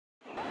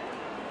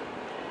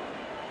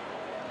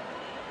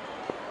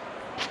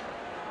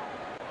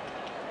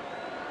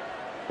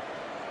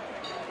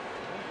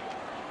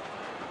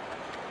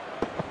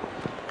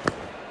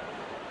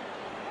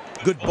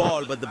Good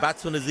ball, but the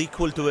batsman is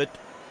equal to it.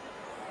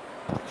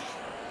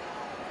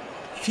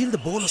 Feel the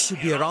bowler should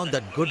be around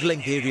that good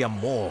length area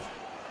more.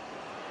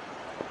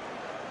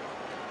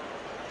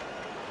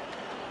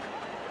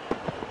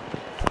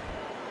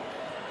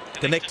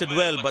 Connected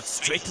well, but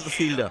straight to the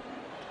fielder.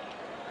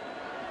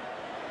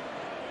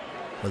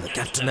 Well, the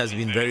captain has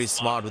been very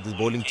smart with his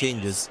bowling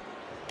changes.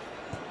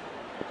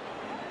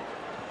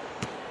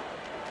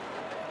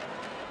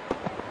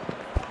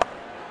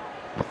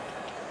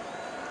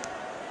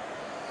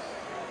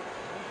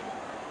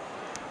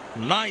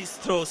 Nice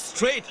throw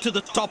straight to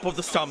the top of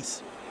the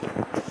stumps.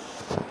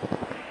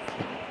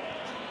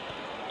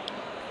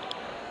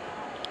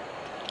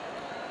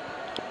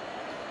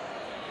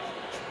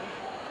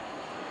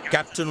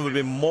 Captain will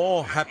be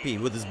more happy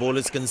with his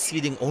bowlers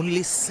conceding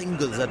only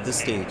singles at this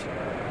stage.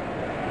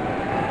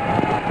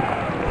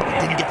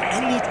 Didn't get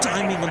any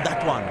timing on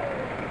that one.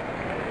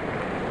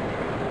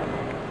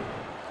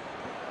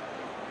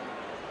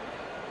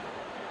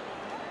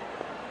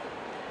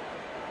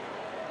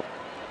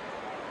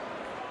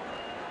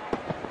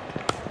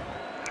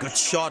 Good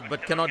shot,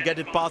 but cannot get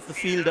it past the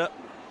fielder.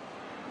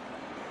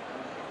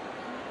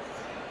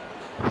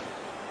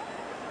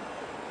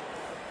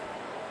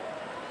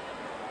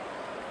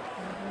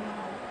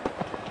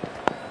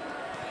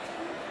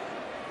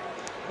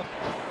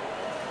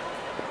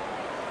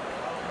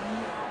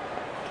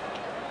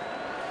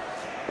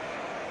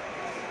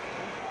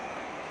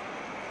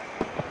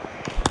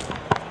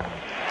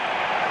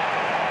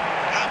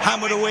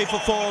 Hammered away for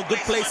four, good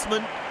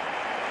placement.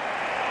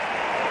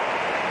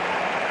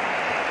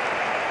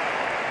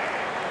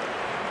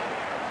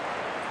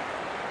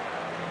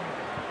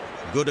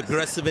 Good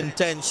aggressive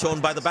intent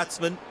shown by the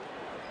batsman.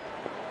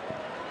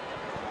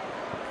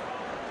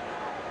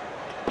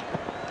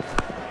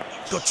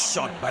 Good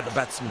shot by the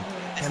batsman.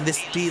 Can they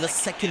steal a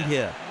second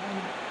here?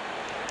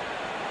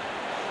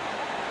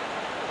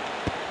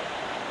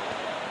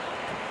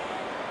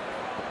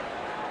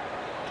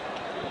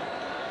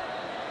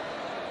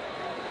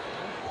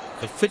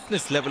 The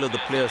fitness level of the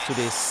players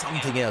today is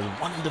something else.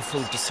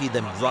 Wonderful to see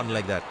them run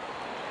like that.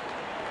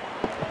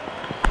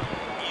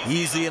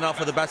 Easy enough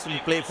for the batsman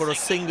to play for a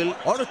single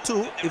or a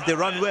two if they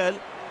run well.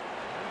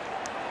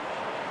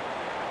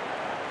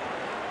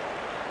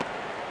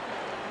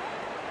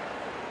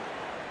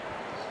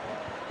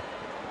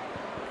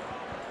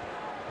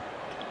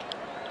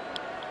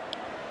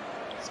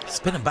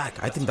 Spin him back.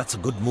 I think that's a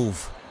good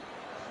move.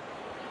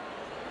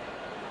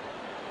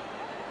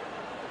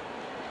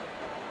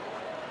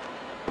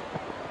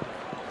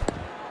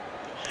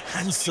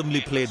 Handsomely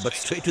played, but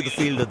straight to the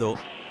fielder though.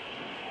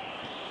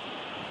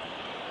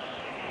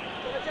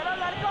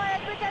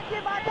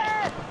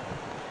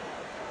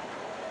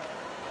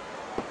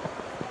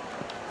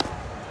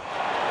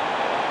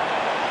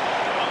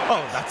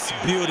 Oh, that's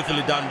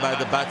beautifully done by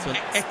the batsman.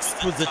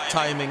 Exquisite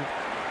timing.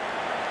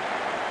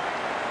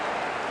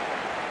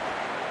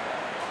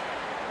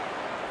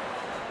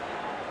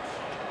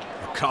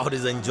 The crowd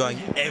is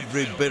enjoying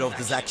every bit of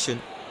this action.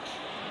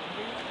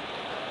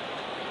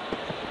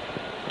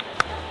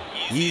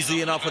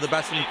 Easy enough for the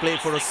batsman to play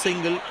for a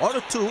single or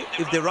a two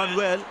if they run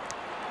well.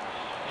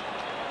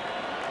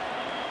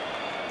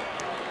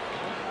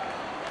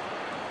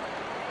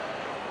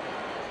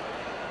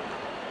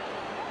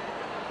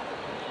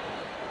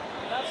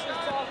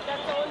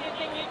 That's the only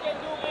thing he can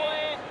do,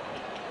 boy.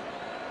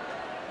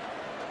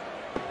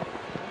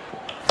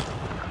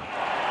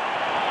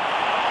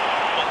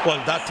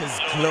 Well, that is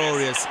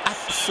glorious.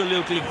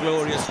 Absolutely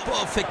glorious.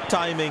 Perfect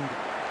timing.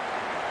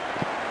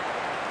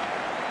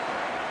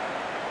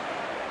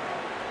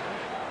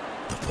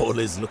 The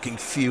bowler is looking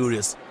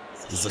furious.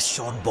 There's a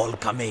short ball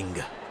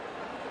coming.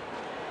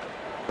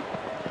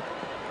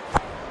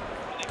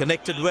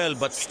 Connected well,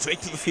 but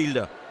straight to the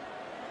fielder.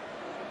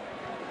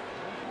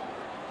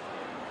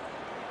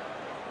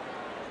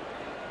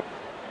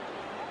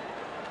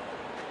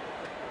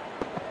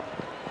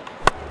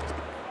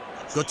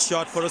 Good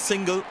shot for a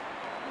single.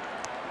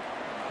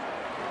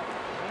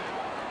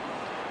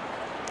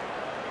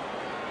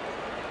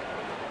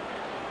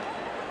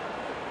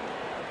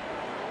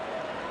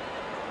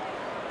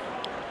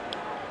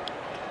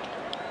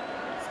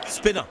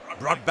 Spinner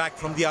brought back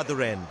from the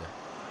other end.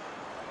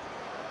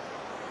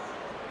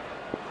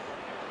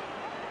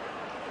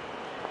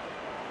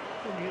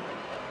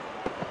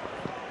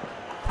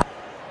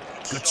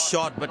 Good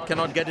shot, but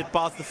cannot get it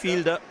past the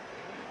fielder.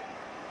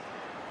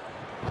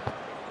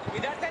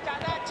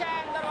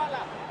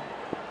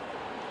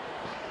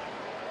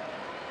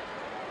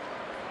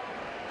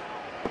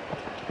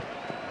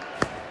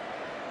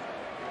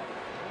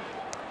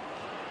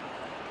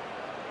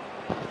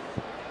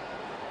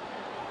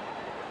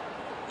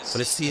 But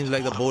it seems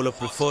like the bowler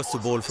prefers to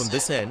bowl from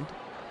this end.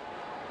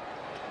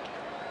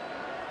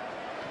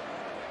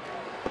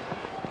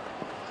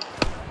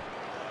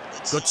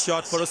 Good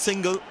shot for a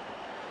single.